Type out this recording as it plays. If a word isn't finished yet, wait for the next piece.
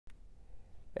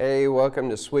Hey, welcome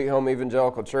to Sweet Home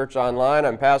Evangelical Church Online.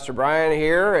 I'm Pastor Brian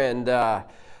here, and I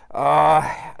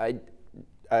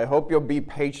hope you'll be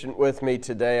patient with me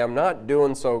today. I'm not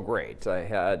doing so great. I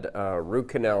had root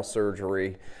canal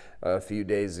surgery a few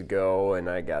days ago, and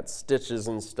I got stitches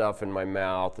and stuff in my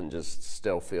mouth and just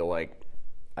still feel like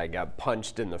I got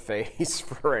punched in the face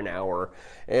for an hour.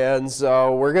 And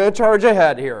so we're going to charge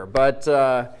ahead here. But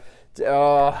today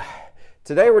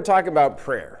we're talking about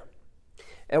prayer.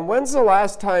 And when's the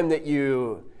last time that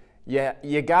you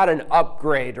got an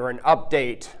upgrade or an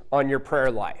update on your prayer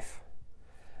life?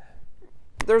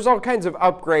 There's all kinds of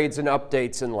upgrades and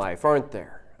updates in life, aren't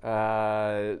there?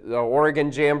 The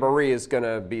Oregon Jamboree is going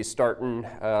to be starting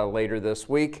later this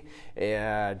week,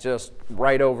 just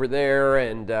right over there,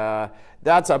 and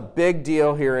that's a big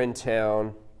deal here in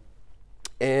town.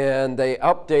 And they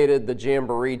updated the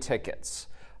Jamboree tickets.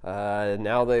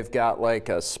 Now they've got like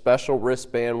a special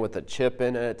wristband with a chip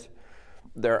in it.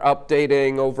 They're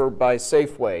updating over by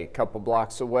Safeway, a couple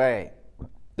blocks away.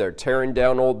 They're tearing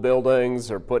down old buildings.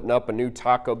 They're putting up a new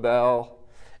Taco Bell.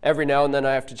 Every now and then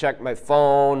I have to check my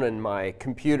phone and my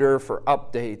computer for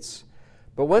updates.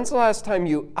 But when's the last time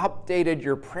you updated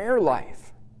your prayer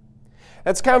life?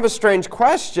 That's kind of a strange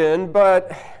question,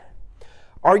 but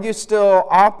are you still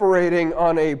operating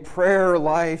on a prayer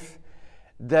life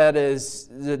that is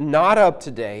not up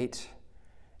to date,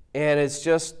 and it's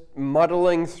just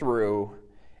muddling through,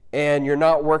 and you're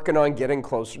not working on getting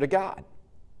closer to God?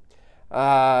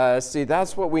 See,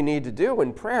 that's what we need to do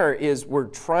in prayer, is we're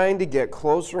trying to get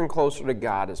closer and closer to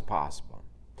God as possible.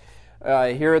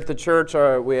 Here at the church,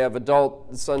 we have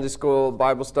adult Sunday school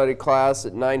Bible study class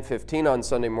at 9:15 on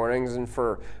Sunday mornings, and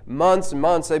for months and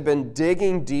months, they've been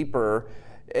digging deeper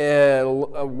and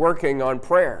working on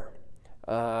prayer.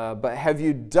 But have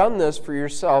you done this for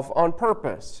yourself on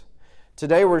purpose?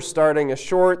 Today we're starting a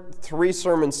short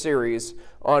 3-sermon series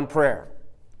on prayer.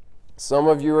 Some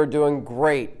of you are doing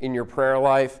great in your prayer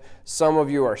life. Some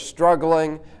of you are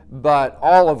struggling, but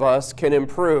all of us can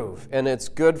improve. And it's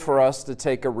good for us to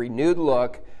take a renewed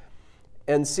look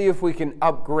and see if we can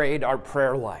upgrade our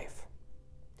prayer life.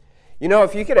 You know,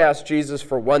 if you could ask Jesus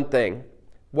for one thing,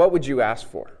 what would you ask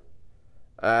for?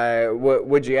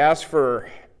 Would you ask for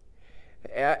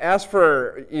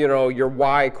your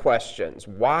why questions?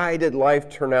 Why did life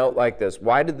turn out like this?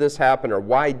 Why did this happen? Or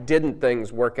why didn't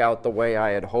things work out the way I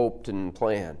had hoped and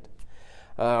planned?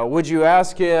 Would you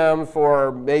ask him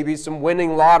for maybe some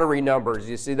winning lottery numbers?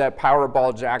 You see that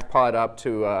Powerball jackpot up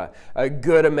to a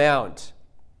good amount.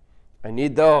 I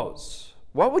need those.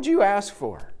 What would you ask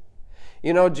for?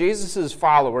 You know, Jesus'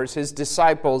 followers, his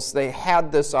disciples, they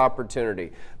had this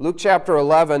opportunity. Luke chapter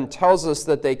 11 tells us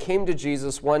that they came to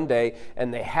Jesus one day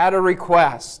and they had a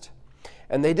request.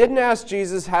 And they didn't ask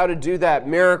Jesus how to do that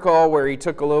miracle where he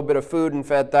took a little bit of food and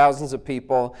fed thousands of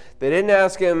people. They didn't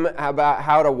ask him about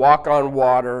how to walk on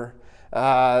water.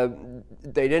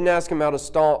 They didn't ask him how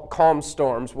to calm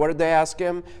storms. What did they ask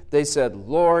him? They said,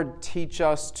 "Lord, teach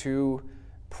us to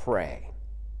pray."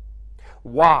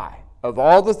 Why? Of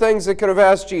all the things they could have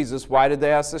asked Jesus, why did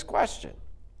they ask this question?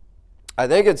 I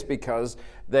think it's because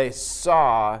they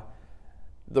saw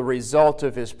the result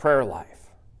of his prayer life.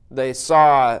 They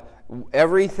saw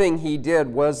everything he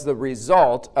did was the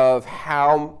result of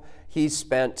how he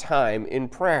spent time in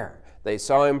prayer. They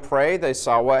saw him pray. They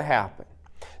saw what happened.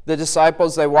 The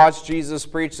disciples, they watched Jesus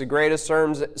preach the greatest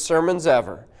sermons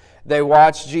ever. They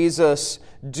watched Jesus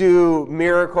do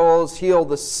miracles, heal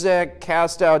the sick,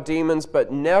 cast out demons,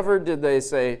 but never did they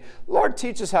say, "Lord,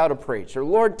 teach us how to preach," or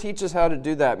 "Lord, teach us how to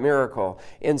do that miracle."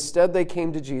 Instead, they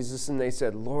came to Jesus and they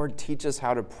said, "Lord, teach us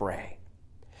how to pray."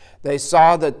 They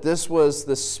saw that this was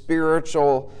the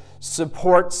spiritual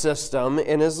support system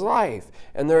in his life.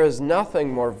 And there is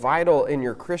nothing more vital in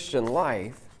your Christian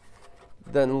life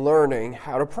than learning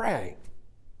how to pray.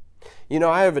 You know,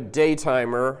 I have a day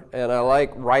timer, and I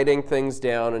like writing things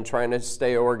down and trying to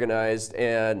stay organized,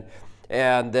 and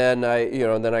then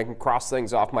I can cross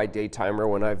things off my day timer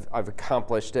when I've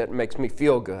accomplished it. It makes me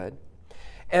feel good.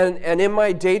 And in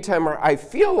my day timer, I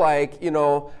feel like,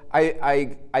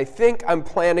 I think I'm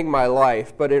planning my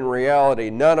life, but in reality,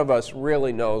 none of us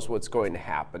really knows what's going to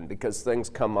happen because things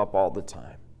come up all the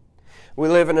time. We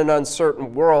live in an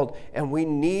uncertain world, and we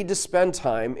need to spend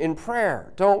time in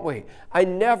prayer, don't we? I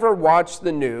never watch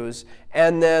the news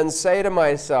and then say to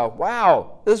myself,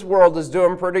 wow, this world is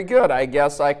doing pretty good. I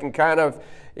guess I can kind of,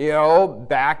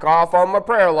 back off on my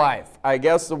prayer life. I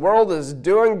guess the world is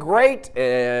doing great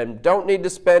and don't need to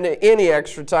spend any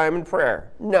extra time in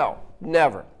prayer. No,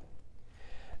 never.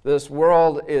 This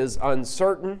world is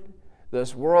uncertain.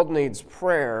 This world needs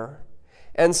prayer.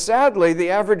 And sadly, the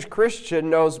average Christian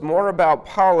knows more about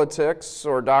politics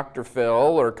or Dr. Phil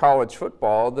or college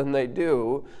football than they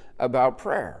do about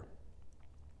prayer.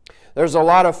 There's a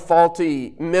lot of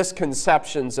faulty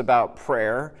misconceptions about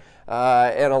prayer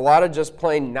and a lot of just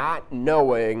plain not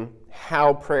knowing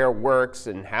how prayer works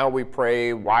and how we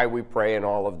pray, why we pray, and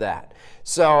all of that.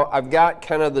 So I've got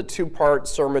kind of the two-part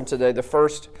sermon today. The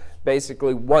first,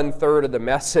 basically 1/3 of the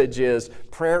message is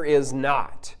prayer is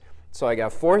not. So I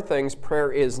got 4 things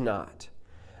prayer is not.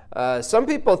 Some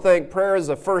people think prayer is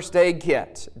a first aid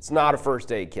kit. It's not a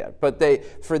first aid kit, but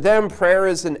for them, prayer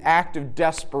is an act of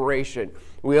desperation.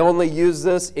 We only use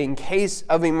this in case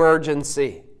of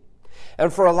emergency.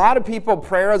 And for a lot of people,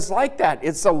 prayer is like that.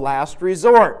 It's a last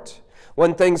resort.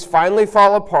 When things finally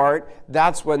fall apart,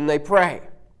 that's when they pray.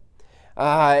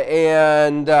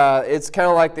 It's kind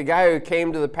of like the guy who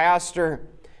came to the pastor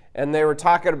and they were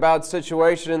talking about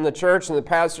situation in the church, and the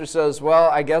pastor says, well,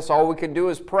 I guess all we can do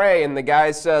is pray. And the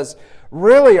guy says,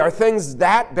 really, are things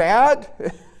that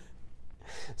bad?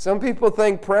 Some people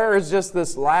think prayer is just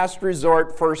this last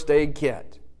resort first aid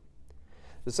kit.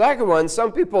 The second one,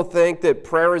 some people think that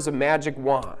prayer is a magic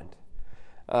wand.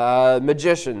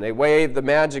 Magician, they wave the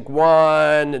magic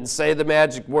wand and say the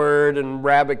magic word and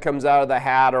rabbit comes out of the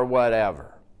hat or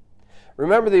whatever.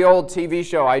 Remember the old TV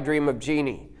show, I Dream of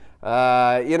Jeannie?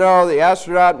 The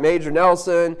astronaut, Major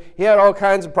Nelson, he had all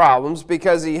kinds of problems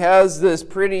because he has this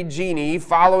pretty genie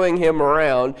following him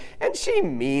around, and she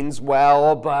means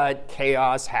well, but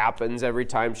chaos happens every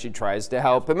time she tries to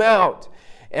help him out.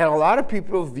 And a lot of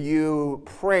people view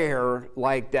prayer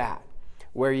like that,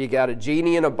 where you got a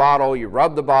genie in a bottle, you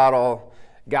rub the bottle,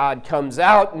 God comes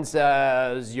out and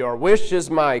says, your wish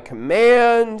is my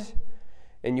command,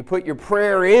 and you put your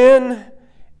prayer in,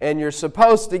 and you're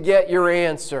supposed to get your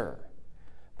answer.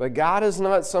 But God is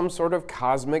not some sort of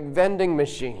cosmic vending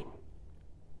machine.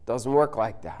 It doesn't work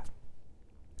like that.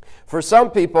 For some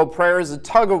people, prayer is a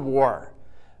tug of war.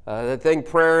 They think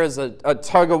prayer is a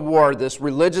tug of war, this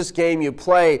religious game you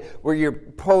play where you're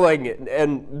pulling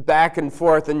and back and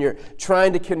forth and you're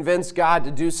trying to convince God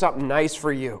to do something nice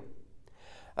for you.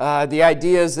 The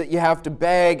idea is that you have to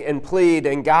beg and plead,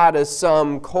 and God is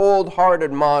some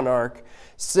cold-hearted monarch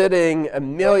sitting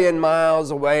 1,000,000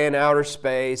 miles away in outer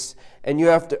space, and you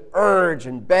have to urge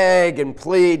and beg and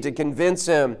plead to convince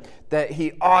him that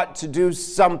he ought to do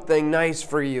something nice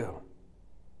for you.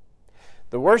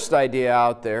 The worst idea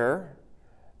out there,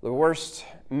 the worst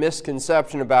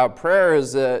misconception about prayer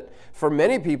is that for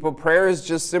many people, prayer is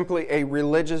just simply a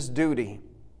religious duty.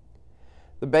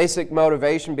 The basic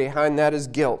motivation behind that is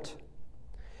guilt.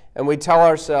 And we tell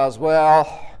ourselves, well,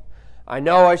 I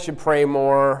know I should pray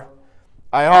more.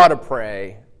 I ought to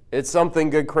pray. It's something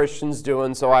good Christians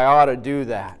doing, so I ought to do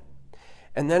that.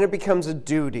 And then it becomes a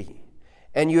duty.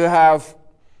 And you have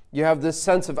this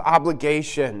sense of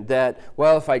obligation that,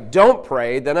 well, if I don't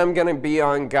pray, then I'm going to be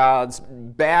on God's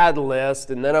bad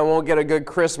list, and then I won't get a good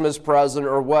Christmas present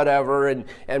or whatever,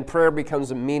 and prayer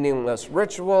becomes a meaningless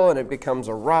ritual, and it becomes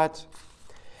a rut.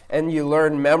 And you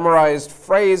learn memorized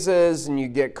phrases, and you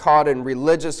get caught in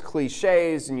religious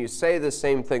cliches, and you say the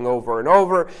same thing over and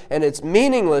over, and it's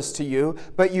meaningless to you,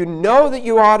 but you know that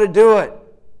you ought to do it.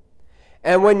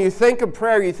 And when you think of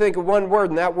prayer, you think of one word,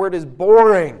 and that word is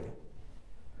boring.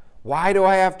 Why do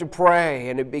I have to pray?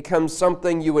 And it becomes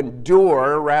something you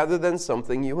endure rather than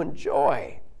something you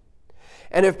enjoy.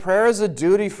 And if prayer is a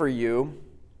duty for you,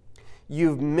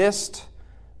 you've missed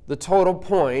the total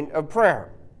point of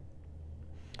prayer.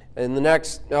 In the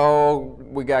next,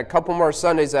 we got a couple more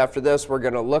Sundays after this, we're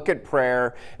going to look at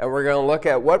prayer, and we're going to look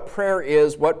at what prayer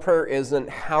is, what prayer isn't,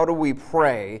 how do we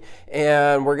pray,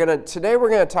 and today we're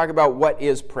going to talk about what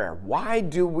is prayer. Why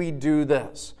do we do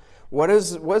this?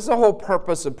 What's the whole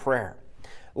purpose of prayer?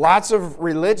 Lots of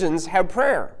religions have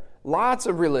prayer. Lots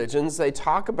of religions, they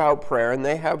talk about prayer and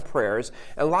they have prayers,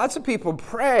 and lots of people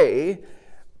pray,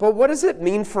 but what does it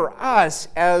mean for us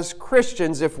as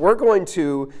Christians if we're going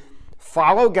to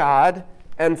follow God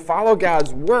and follow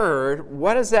God's Word?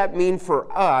 What does that mean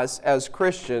for us as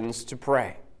Christians to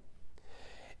pray?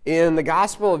 In the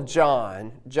Gospel of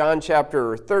John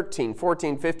chapter 13,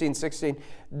 14, 15, 16,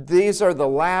 these are the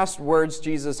last words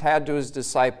Jesus had to his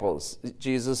disciples.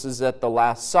 Jesus is at the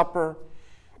Last Supper,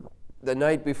 the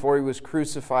night before he was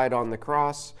crucified on the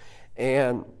cross,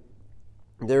 and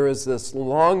there is this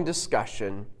long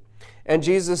discussion, and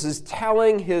Jesus is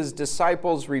telling his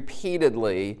disciples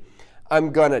repeatedly,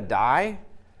 I'm going to die,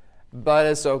 but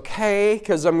it's okay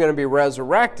because I'm going to be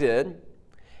resurrected.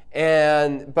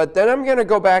 But then I'm going to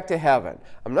go back to heaven.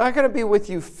 I'm not going to be with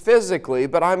you physically,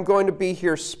 but I'm going to be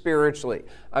here spiritually.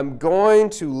 I'm going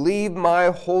to leave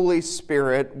my Holy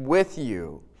Spirit with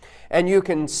you. And you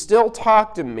can still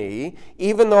talk to me,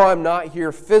 even though I'm not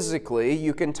here physically,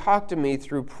 you can talk to me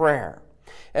through prayer.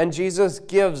 And Jesus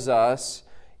gives us,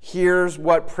 here's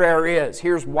what prayer is.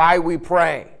 Here's why we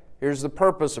pray. Here's the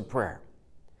purpose of prayer.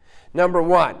 Number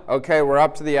one, okay, we're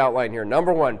up to the outline here.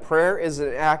 Number one, prayer is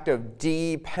an act of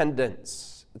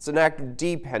dependence. It's an act of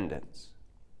dependence.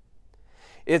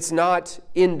 It's not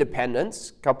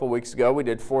independence. A couple weeks ago, we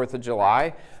did 4th of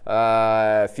July,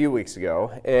 a few weeks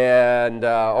ago, and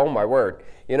oh my word.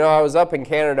 You know, I was up in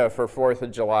Canada for 4th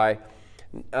of July.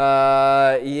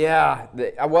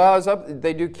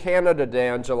 They do Canada Day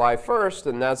on July 1st,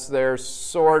 and that's their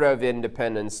sort of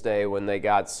Independence Day when they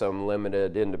got some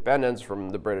limited independence from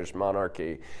the British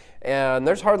monarchy. And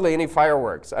there's hardly any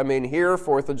fireworks. I mean, here,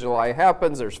 4th of July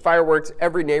happens, there's fireworks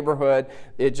every neighborhood.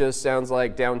 It just sounds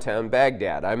like downtown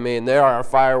Baghdad. I mean, there are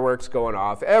fireworks going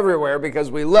off everywhere because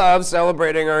we love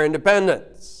celebrating our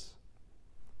independence.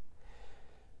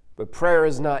 But prayer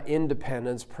is not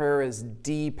independence, prayer is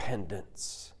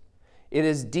dependence. It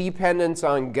is dependence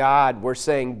on God. We're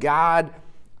saying, God,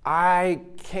 I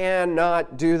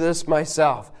cannot do this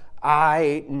myself.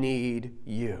 I need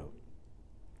you.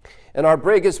 And our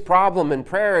biggest problem in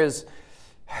prayer is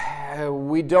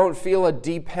we don't feel a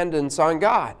dependence on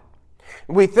God.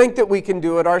 We think that we can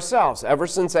do it ourselves. Ever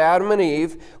since Adam and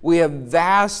Eve, we have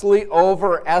vastly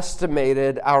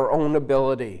overestimated our own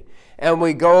ability. And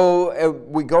we go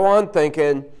on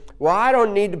thinking, well, I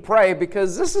don't need to pray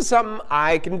because this is something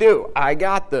I can do. I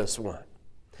got this one.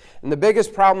 And the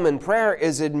biggest problem in prayer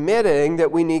is admitting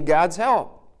that we need God's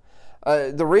help.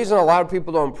 The reason a lot of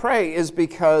people don't pray is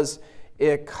because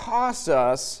it costs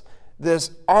us this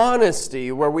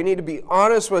honesty where we need to be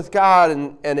honest with God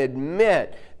and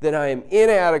admit that I am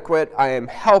inadequate, I am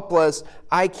helpless,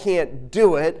 I can't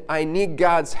do it, I need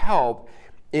God's help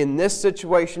in this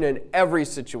situation and every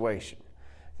situation.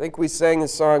 I think we sang a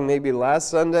song maybe last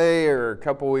Sunday or a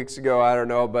couple weeks ago, I don't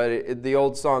know, but the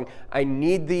old song, I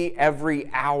need thee every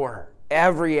hour,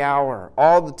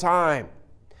 all the time.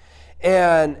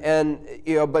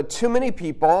 But too many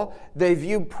people, they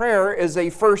view prayer as a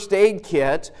first aid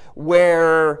kit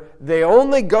where they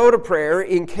only go to prayer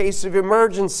in case of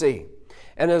emergency.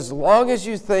 And as long as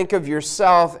you think of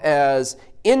yourself as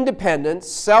independent,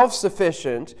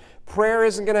 self-sufficient, prayer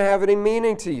isn't going to have any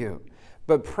meaning to you.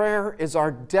 But prayer is our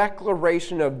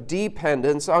declaration of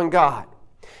dependence on God.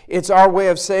 It's our way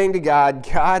of saying to God,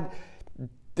 God,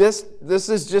 this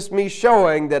is just me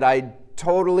showing that I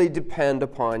totally depend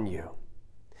upon you.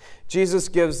 Jesus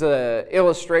gives an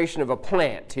illustration of a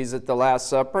plant. He's at the Last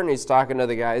Supper and he's talking to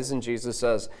the guys, and Jesus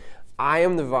says, I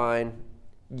am the vine,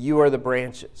 you are the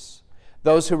branches.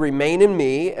 Those who remain in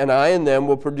me and I in them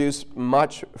will produce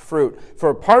much fruit. For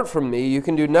apart from me, you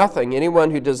can do nothing. Anyone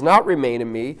who does not remain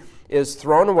in me is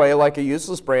thrown away like a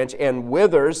useless branch and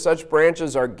withers. Such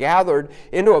branches are gathered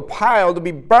into a pile to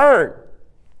be burned.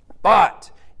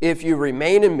 But if you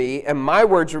remain in me and my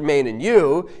words remain in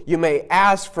you, you may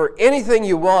ask for anything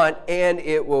you want and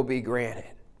it will be granted.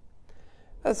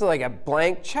 That's like a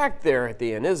blank check there at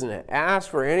the end, isn't it? Ask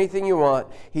for anything you want.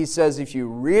 He says, if you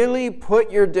really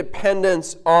put your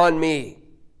dependence on me,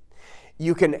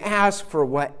 you can ask for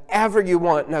whatever you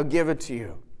want and I'll give it to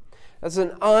you. That's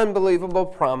an unbelievable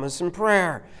promise in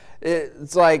prayer.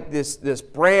 It's like this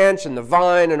branch and the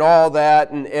vine and all that,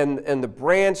 and the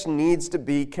branch needs to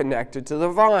be connected to the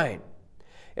vine.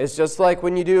 It's just like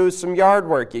when you do some yard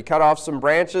work. You cut off some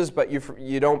branches, but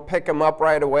you don't pick them up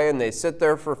right away, and they sit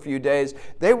there for a few days.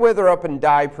 They wither up and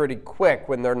die pretty quick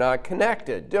when they're not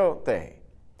connected, don't they?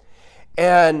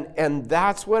 And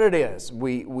that's what it is.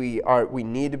 We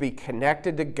need to be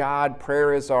connected to God.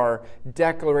 Prayer is our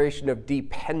declaration of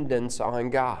dependence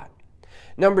on God.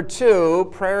 Number two,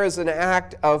 prayer is an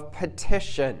act of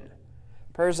petition.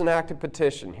 Prayer is an act of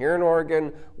petition. Here in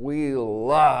Oregon, we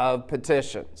love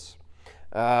petitions.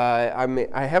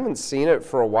 I haven't seen it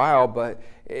for a while, but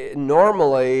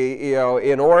normally,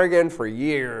 in Oregon for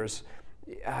years,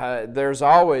 there's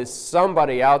always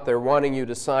somebody out there wanting you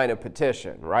to sign a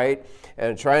petition, right?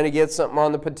 And trying to get something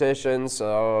on the petition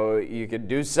so you could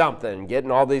do something, getting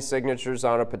all these signatures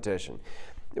on a petition.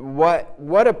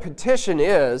 What a petition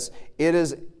is,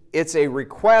 it's a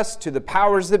request to the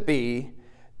powers that be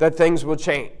that things will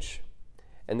change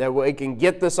and that we can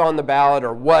get this on the ballot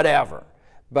or whatever.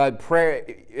 But prayer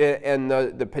and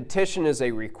the petition is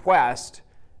a request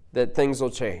that things will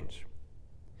change.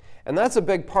 And that's a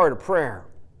big part of prayer.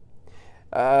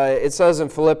 It says in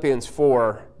Philippians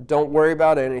 4, don't worry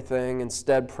about anything,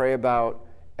 instead pray about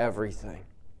everything.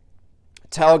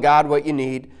 Tell God what you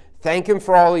need, thank Him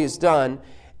for all He's done,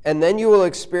 And then you will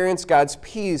experience God's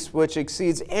peace, which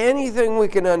exceeds anything we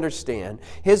can understand.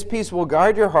 His peace will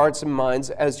guard your hearts and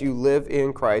minds as you live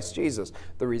in Christ Jesus.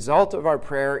 The result of our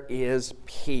prayer is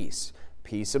peace.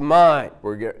 Peace of mind.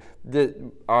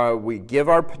 We give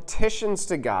our petitions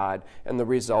to God, and the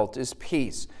result is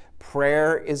peace.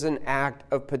 Prayer is an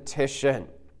act of petition.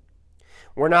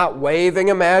 We're not waving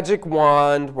a magic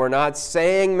wand. We're not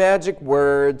saying magic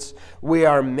words. We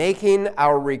are making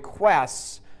our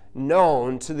requests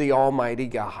known to the Almighty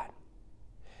God.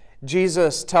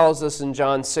 Jesus tells us in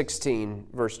John 16,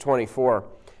 verse 24,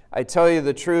 I tell you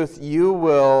the truth, you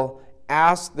will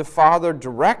ask the Father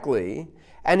directly,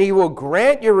 and He will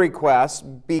grant your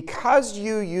request because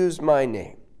you use my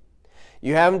name.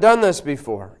 You haven't done this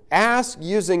before. Ask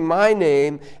using my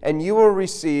name, and you will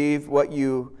receive what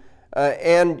you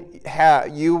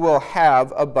will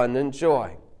have abundant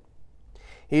joy.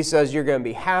 He says you're going to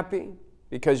be happy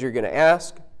because you're going to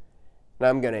ask, and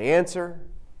I'm going to answer,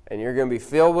 and you're going to be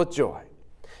filled with joy.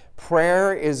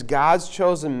 Prayer is God's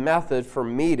chosen method for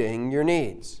meeting your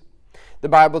needs. The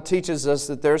Bible teaches us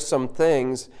that there's some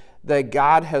things that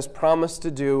God has promised to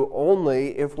do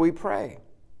only if we pray.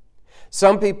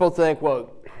 Some people think,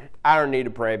 well, I don't need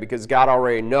to pray because God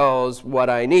already knows what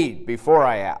I need before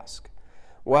I ask.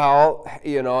 Well,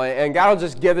 and God will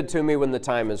just give it to me when the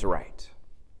time is right.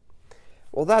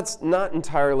 Well, that's not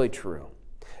entirely true.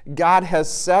 God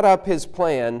has set up His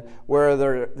plan where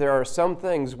there are some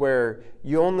things where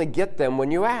you only get them when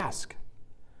you ask.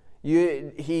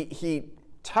 He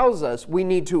tells us we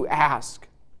need to ask.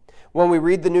 When we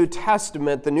read the New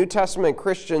Testament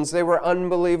Christians, they were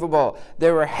unbelievable.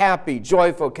 They were happy,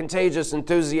 joyful, contagious,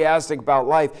 enthusiastic about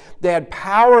life. They had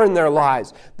power in their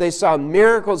lives. They saw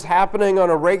miracles happening on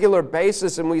a regular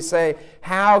basis, and we say,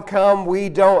 how come we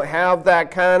don't have that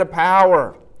kind of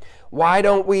power? Why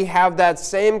don't we have that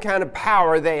same kind of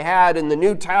power they had in the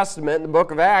New Testament, in the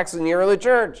book of Acts, in the early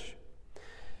church?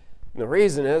 And the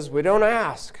reason is we don't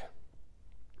ask.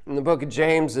 In the book of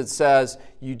James, it says,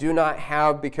 you do not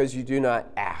have because you do not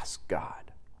ask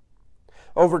God.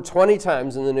 Over 20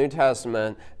 times in the New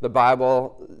Testament, the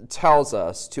Bible tells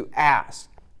us to ask,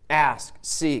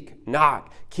 seek,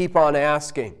 knock, keep on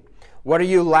asking. What are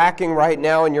you lacking right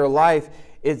now in your life?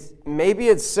 Maybe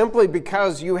it's simply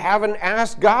because you haven't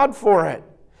asked God for it.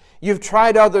 You've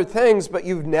tried other things, but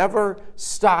you've never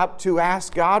stopped to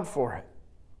ask God for it.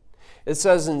 It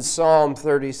says in Psalm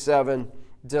 37,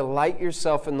 delight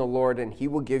yourself in the Lord, and He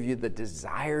will give you the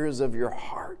desires of your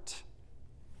heart.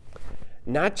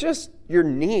 Not just your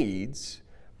needs,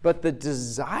 but the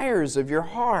desires of your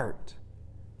heart.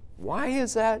 Why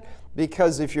is that?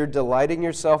 Because if you're delighting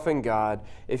yourself in God,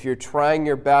 if you're trying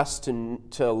your best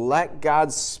to let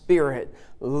God's Spirit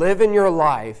live in your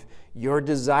life, your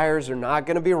desires are not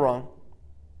going to be wrong.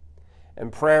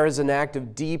 And prayer is an act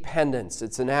of dependence.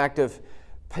 It's an act of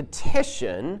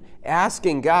petition,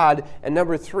 asking God. And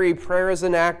number 3, prayer is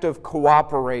an act of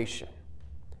cooperation.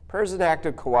 Prayer is an act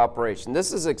of cooperation.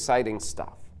 This is exciting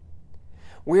stuff.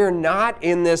 We are not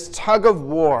in this tug of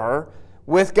war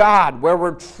with God where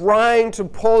we're trying to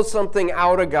pull something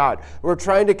out of God. We're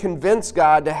trying to convince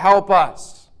God to help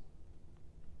us.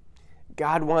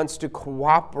 God wants to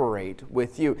cooperate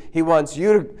with you. He wants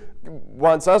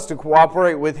us to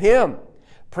cooperate with Him.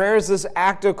 Prayer is this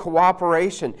act of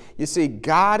cooperation. You see,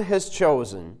 God has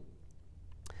chosen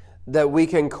that we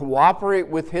can cooperate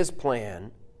with His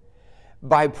plan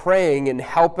by praying and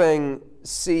helping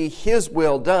see His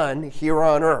will done here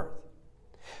on earth.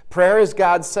 Prayer is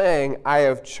God saying, I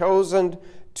have chosen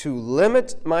to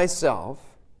limit myself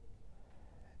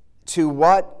to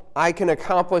what I can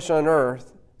accomplish on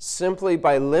earth simply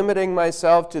by limiting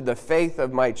myself to the faith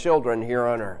of my children here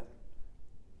on earth.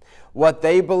 What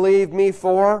they believe me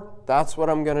for, that's what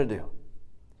I'm going to do.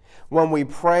 When we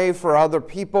pray for other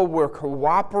people, we're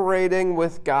cooperating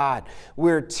with God.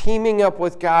 We're teaming up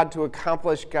with God to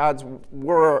accomplish God's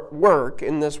work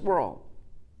in this world.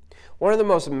 One of the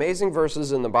most amazing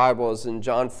verses in the Bible is in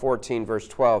John 14, verse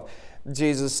 12.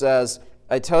 Jesus says,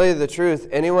 I tell you the truth,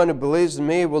 anyone who believes in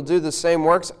me will do the same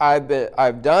works I've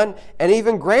done, and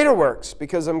even greater works,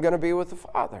 because I'm going to be with the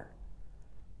Father.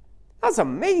 That's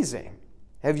amazing.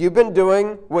 Have you been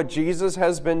doing what Jesus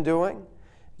has been doing?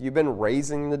 You've been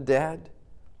raising the dead,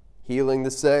 healing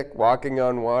the sick, walking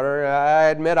on water. I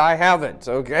admit I haven't,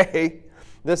 okay?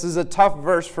 This is a tough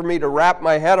verse for me to wrap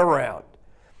my head around.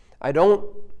 I don't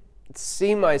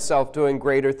see myself doing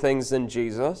greater things than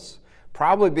Jesus,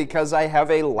 probably because I have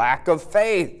a lack of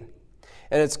faith.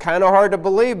 And it's kind of hard to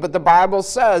believe, but the Bible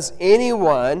says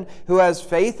anyone who has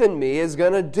faith in me is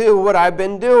going to do what I've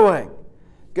been doing,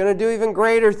 going to do even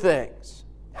greater things.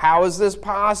 How is this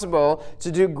possible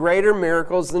to do greater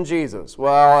miracles than Jesus?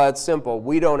 Well, that's simple.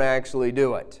 We don't actually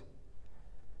do it.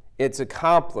 It's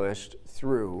accomplished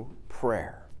through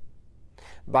prayer.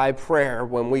 By prayer,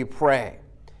 when we pray,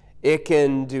 it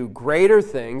can do greater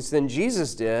things than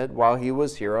Jesus did while he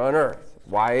was here on earth.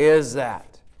 Why is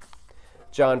that?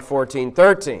 John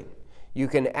 14:13. You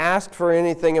can ask for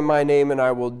anything in my name and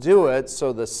I will do it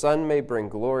so the Son may bring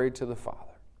glory to the Father.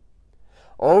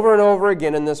 Over and over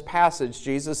again in this passage,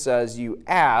 Jesus says, you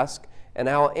ask and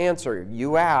I'll answer.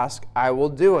 You ask, I will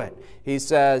do it. He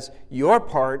says, your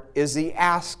part is the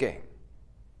asking.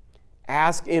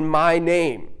 Ask in my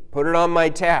name. Put it on my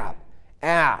tab.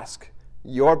 Ask.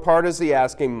 Your part is the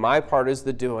asking, my part is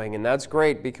the doing. And that's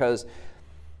great because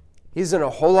he's in a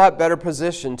whole lot better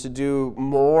position to do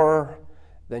more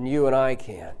than you and I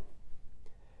can.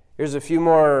 Here's a few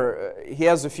more, he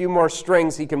has a few more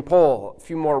strings he can pull, a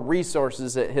few more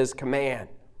resources at his command.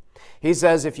 He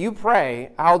says, if you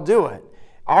pray, I'll do it.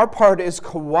 Our part is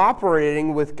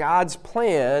cooperating with God's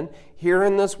plan here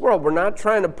in this world. We're not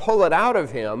trying to pull it out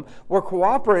of him. We're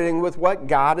cooperating with what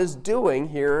God is doing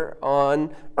here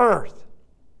on earth.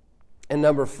 And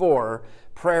number 4,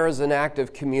 prayer is an act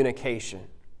of communication.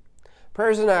 Prayer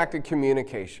is an act of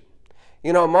communication.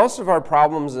 You know, most of our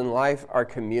problems in life are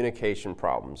communication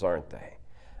problems, aren't they?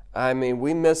 I mean,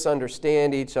 we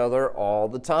misunderstand each other all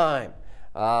the time.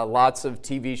 Lots of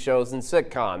TV shows and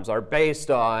sitcoms are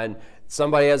based on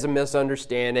somebody has a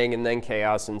misunderstanding and then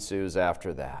chaos ensues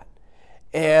after that.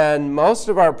 And most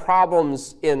of our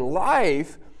problems in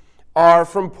life are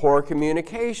from poor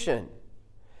communication.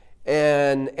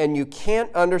 And you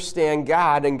can't understand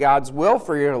God and God's will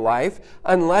for your life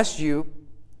unless you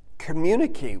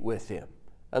communicate with him,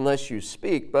 unless you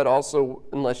speak, but also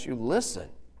unless you listen.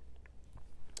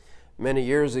 Many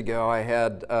years ago, I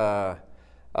had a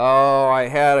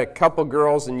couple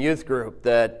girls in youth group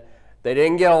that they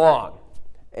didn't get along.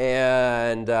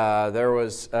 And there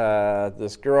was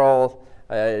this girl,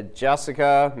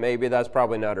 Jessica, maybe that's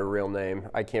probably not her real name.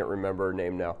 I can't remember her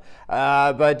name now.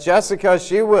 But Jessica,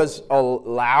 she was a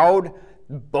loud,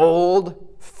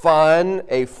 bold, fun,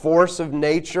 a force of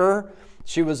nature.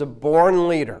 She was a born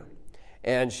leader.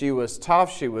 And she was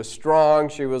tough, she was strong,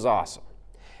 she was awesome.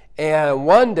 And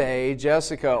one day,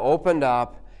 Jessica opened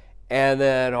up, and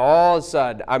then all of a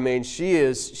sudden, I mean,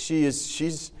 she's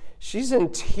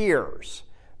in tears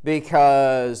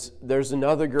because there's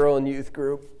another girl in youth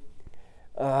group.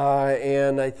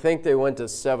 And I think they went to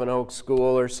Seven Oaks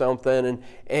School or something.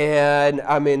 And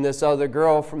I mean, this other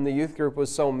girl from the youth group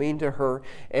was so mean to her.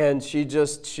 And she'd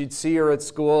see her at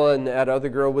school, and that other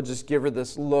girl would just give her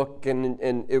this look,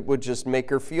 and it would just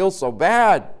make her feel so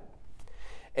bad.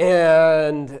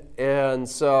 And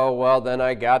so, well, then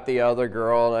I got the other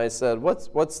girl, and I said,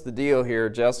 what's the deal here?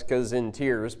 Jessica's in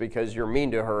tears because you're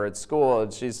mean to her at school.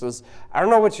 And she says, I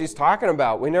don't know what she's talking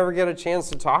about. We never get a chance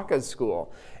to talk at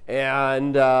school.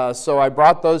 And so I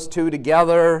brought those two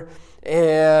together,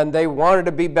 and they wanted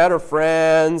to be better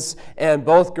friends. And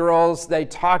both girls, they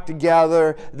talked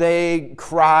together, they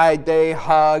cried, they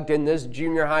hugged, and this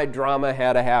junior high drama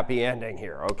had a happy ending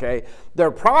here, okay?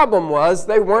 Their problem was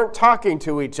they weren't talking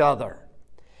to each other.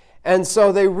 And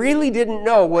so they really didn't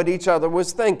know what each other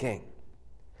was thinking.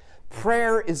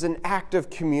 Prayer is an act of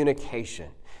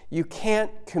communication. You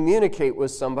can't communicate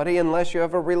with somebody unless you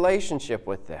have a relationship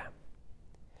with them.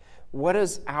 What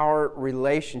is our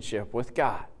relationship with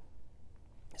God?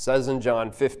 It says in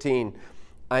John 15,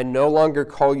 I no longer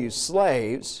call you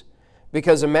slaves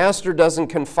because a master doesn't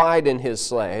confide in his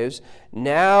slaves.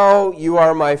 Now you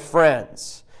are my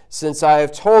friends, since I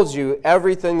have told you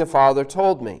everything the Father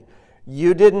told me.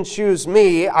 You didn't choose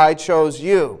me, I chose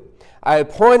you. I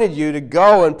appointed you to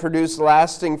go and produce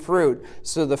lasting fruit,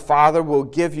 so the Father will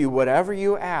give you whatever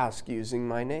you ask using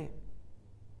my name.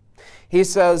 He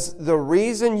says the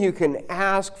reason you can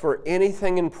ask for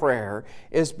anything in prayer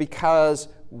is because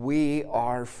we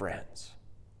are friends.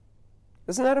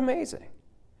 Isn't that amazing?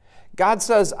 God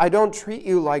says, I don't treat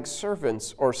you like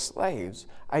servants or slaves.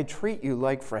 I treat you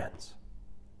like friends.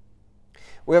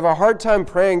 We have a hard time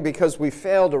praying because we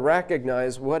fail to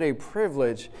recognize what a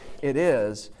privilege it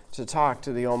is to talk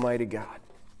to the Almighty God.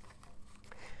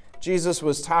 Jesus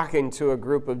was talking to a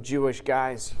group of Jewish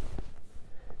guys.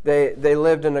 They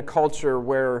lived in a culture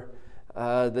where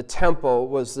the temple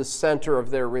was the center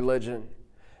of their religion.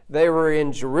 They were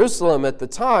in Jerusalem at the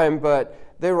time, but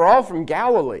they were all from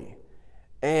Galilee.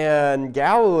 And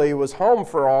Galilee was home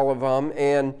for all of them.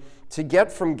 And to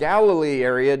get from Galilee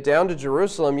area down to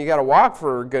Jerusalem, you got to walk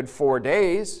for a good 4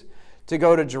 days to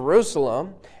go to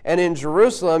Jerusalem. And in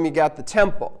Jerusalem, you got the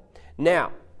temple.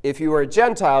 Now, if you were a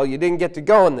Gentile, you didn't get to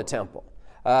go in the temple.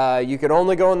 You could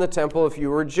only go in the temple if you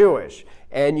were Jewish.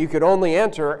 And you could only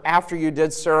enter after you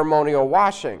did ceremonial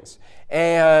washings.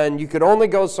 And you could only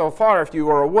go so far if you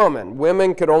were a woman.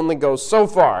 Women could only go so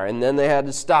far, and then they had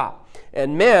to stop.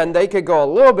 And men, they could go a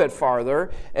little bit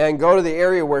farther and go to the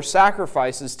area where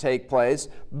sacrifices take place,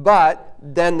 but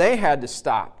then they had to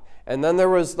stop. And then there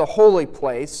was the holy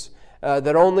place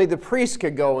that only the priests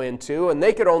could go into, and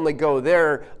they could only go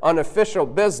there on official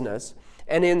business.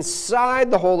 And inside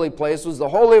the holy place was the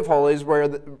Holy of Holies,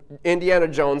 where Indiana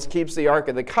Jones keeps the Ark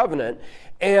of the Covenant.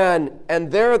 And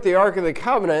there at the Ark of the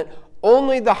Covenant,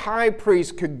 only the high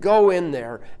priest could go in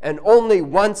there, and only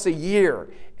once a year.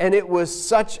 And it was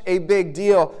such a big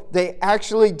deal. They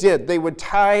actually did. They would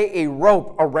tie a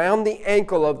rope around the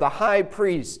ankle of the high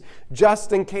priest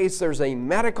just in case there's a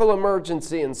medical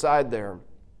emergency inside there,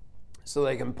 so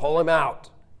they can pull him out.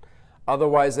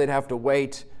 Otherwise, they'd have to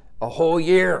wait a whole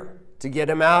year to get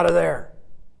him out of there.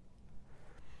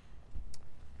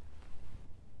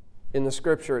 In the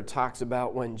scripture, it talks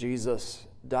about when Jesus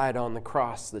died on the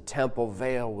cross, the temple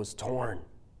veil was torn.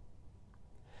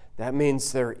 That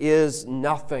means there is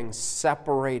nothing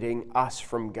separating us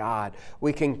from God.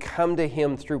 We can come to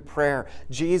Him through prayer.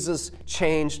 Jesus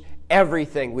changed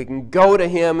everything. We can go to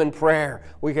Him in prayer.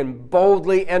 We can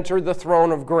boldly enter the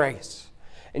throne of grace.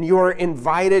 And you are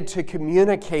invited to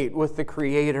communicate with the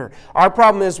Creator. Our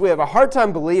problem is we have a hard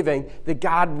time believing that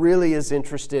God really is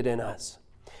interested in us.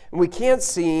 And we can't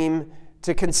seem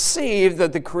to conceive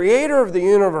that the Creator of the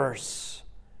universe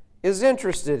is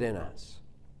interested in us.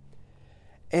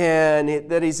 And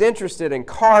that He's interested in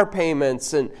car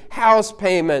payments and house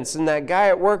payments and that guy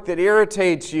at work that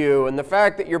irritates you and the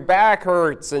fact that your back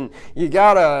hurts and you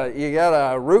got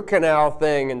a root canal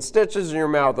thing and stitches in your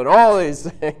mouth and all these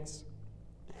things.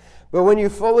 But when you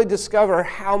fully discover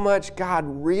how much God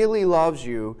really loves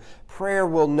you, prayer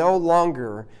will no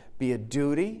longer be a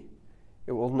duty.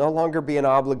 It will no longer be an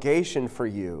obligation for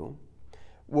you.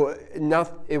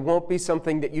 It won't be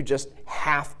something that you just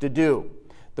have to do.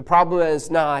 The problem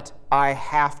is not, I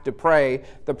have to pray.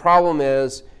 The problem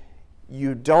is,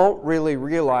 you don't really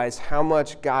realize how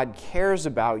much God cares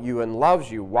about you and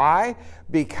loves you. Why?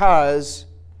 Because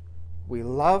we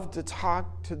love to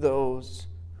talk to those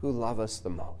who love us the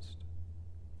most.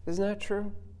 Isn't that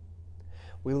true?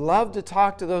 We love to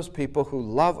talk to those people who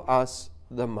love us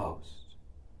the most.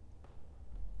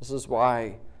 This is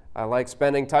why I like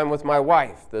spending time with my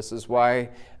wife. This is why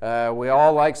we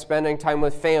all like spending time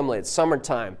with family. It's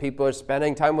summertime. People are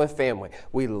spending time with family.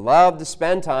 We love to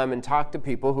spend time and talk to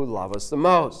people who love us the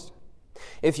most.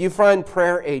 If you find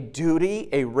prayer a duty,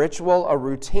 a ritual, a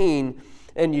routine,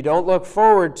 and you don't look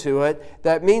forward to it,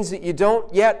 that means that you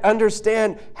don't yet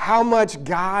understand how much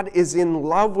God is in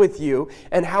love with you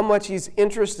and how much He's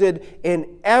interested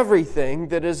in everything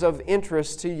that is of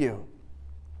interest to you.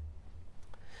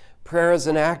 Prayer is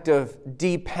an act of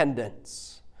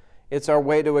dependence. It's our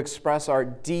way to express our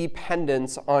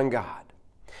dependence on God.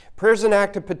 Prayer is an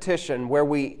act of petition where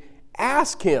we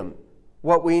ask Him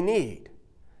what we need.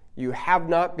 You have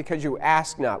not because you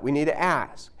ask not. We need to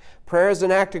ask. Prayer is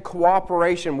an act of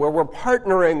cooperation where we're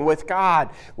partnering with God,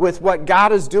 with what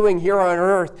God is doing here on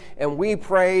earth, and we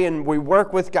pray and we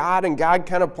work with God, and God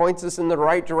kind of points us in the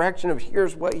right direction of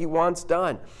here's what He wants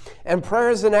done. And prayer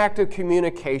is an act of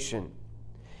communication.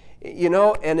 You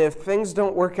know, and if things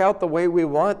don't work out the way we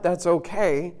want, that's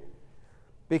okay,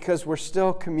 because we're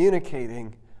still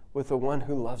communicating with the one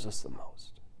who loves us the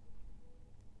most.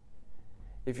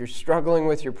 If you're struggling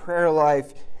with your prayer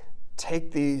life,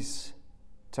 take these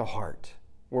to heart.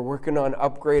 We're working on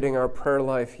upgrading our prayer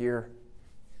life here.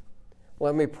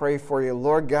 Let me pray for you.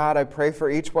 Lord God, I pray for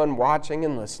each one watching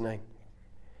and listening,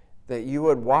 that you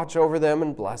would watch over them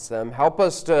and bless them. Help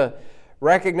us to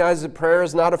recognize that prayer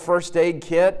is not a first aid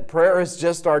kit. Prayer is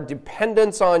just our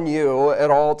dependence on you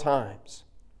at all times.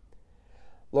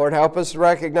 Lord, help us to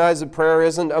recognize that prayer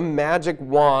isn't a magic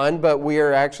wand, but we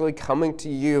are actually coming to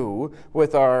you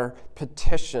with our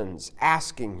petitions,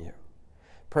 asking you.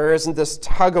 Prayer isn't this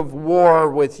tug of war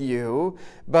with you,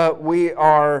 but we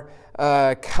are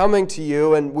coming to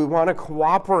you and we want to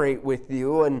cooperate with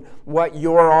you in what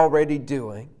you're already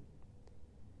doing.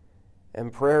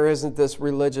 And prayer isn't this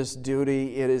religious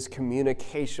duty, it is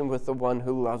communication with the one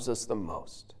who loves us the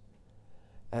most.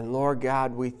 And Lord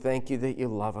God, we thank you that you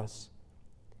love us.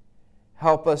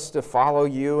 Help us to follow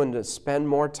you and to spend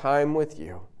more time with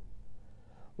you.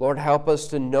 Lord, help us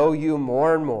to know you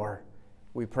more and more.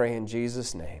 We pray in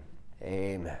Jesus' name.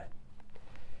 Amen.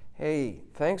 Hey,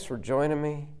 thanks for joining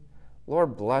me.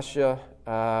 Lord bless you.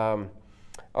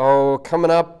 Oh,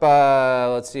 coming up,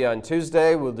 let's see, on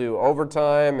Tuesday we'll do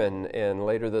overtime, and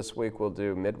later this week we'll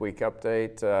do midweek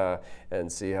update and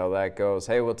see how that goes.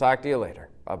 Hey, we'll talk to you later.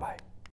 Bye-bye.